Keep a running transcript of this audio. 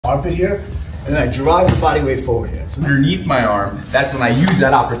armpit here, and then I drive the body weight forward here. So underneath my arm, that's when I use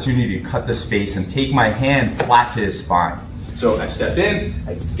that opportunity to cut the space and take my hand flat to his spine. So I step in,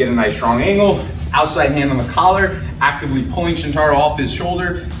 I get a nice strong angle, outside hand on the collar, actively pulling Shintaro off his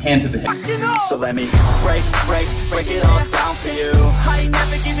shoulder, hand to the hip. So let me break it all down for you. I ain't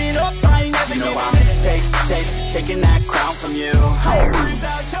never giving up, I ain't never giving up. I'm taking that crown from you.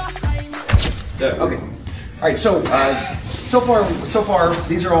 Okay. All right. So far,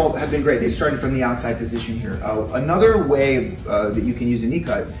 these are all have been great. They started from the outside position here. Another way that you can use a knee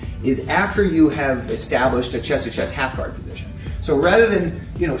cut is after you have established a chest-to-chest half guard position. So rather than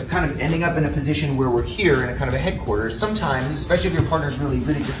kind of ending up in a position where we're here in a kind of a headquarters, sometimes, especially if your partner's really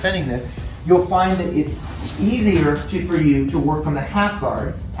good at defending this, you'll find that it's easier for you to work from the half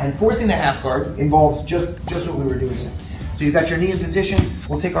guard, and forcing the half guard involves just what we were doing here. So you've got your knee in position,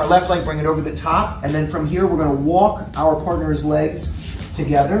 we'll take our left leg, bring it over the top, and then from here we're gonna walk our partner's legs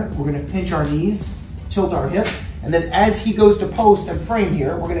together. We're gonna pinch our knees, tilt our hip, and then as he goes to post and frame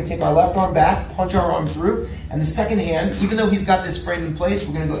here, we're gonna take our left arm back, punch our arm through, and the second hand, even though he's got this frame in place,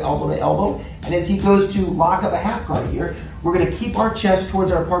 we're gonna go elbow to elbow, and as he goes to lock up a half guard here, we're gonna keep our chest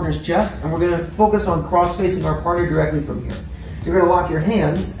towards our partner's chest, and we're gonna focus on cross-facing our partner directly from here. You're gonna lock your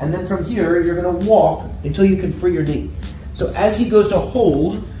hands, and then from here, you're gonna walk until you can free your knee. So as he goes to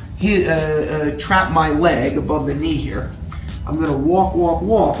hold, trap my leg above the knee here, I'm gonna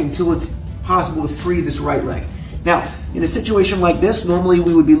walk until it's possible to free this right leg. Now, in a situation like this, normally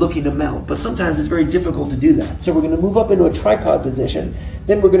we would be looking to mount, but sometimes it's very difficult to do that. So we're gonna move up into a tripod position,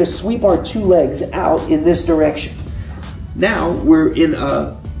 then we're gonna sweep our two legs out in this direction. Now we're in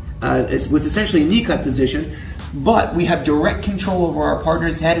it's essentially a knee cut position, but we have direct control over our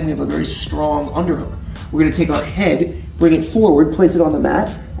partner's head and we have a very strong underhook. We're gonna take our head, bring it forward, place it on the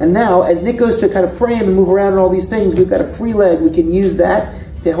mat, and now as Nick goes to kind of frame and move around and all these things, we've got a free leg. We can use that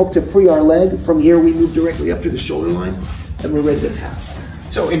to help to free our leg. From here we move directly up to the shoulder line and we're ready to pass.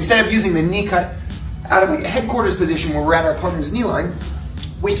 So instead of using the knee cut out of a headquarters position where we're at our partner's knee line,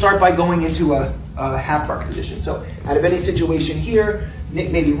 we start by going into a half guard position. So out of any situation here,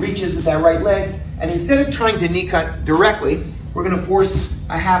 Nick maybe reaches with that right leg, and instead of trying to knee cut directly, we're gonna force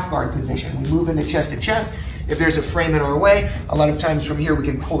a half guard position. We move into chest to chest. If there's a frame in our way, a lot of times from here we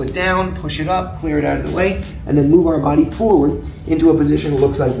can pull it down, push it up, clear it out of the way, and then move our body forward into a position that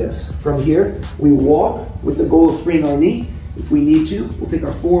looks like this. From here, we walk with the goal of freeing our knee. If we need to, we'll take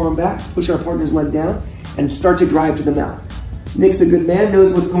our forearm back, push our partner's leg down, and start to drive to the mount. Nick's a good man,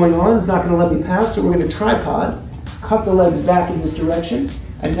 knows what's going on, is not gonna let me pass, so we're gonna tripod, cut the legs back in this direction,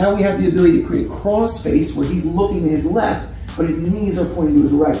 and now we have the ability to create a cross face where he's looking to his left, but his knees are pointing to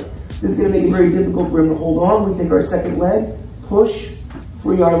his right. This is going to make it very difficult for him to hold on. We take our second leg, push,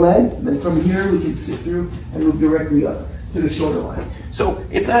 free our leg, and then from here we can sit through and move directly up to the shoulder line. So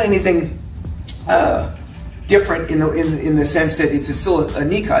it's not anything different in the sense that it's still a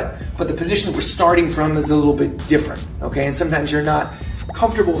knee cut, but the position that we're starting from is a little bit different, okay? And sometimes you're not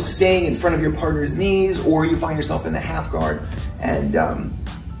comfortable staying in front of your partner's knees, or you find yourself in the half guard, and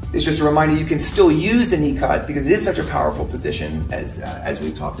it's just a reminder you can still use the knee cut because it is such a powerful position, as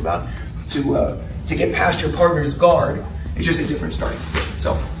we've talked about, to get past your partner's guard. It's just a different starting position.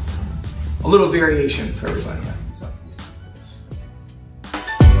 So a little variation for everybody.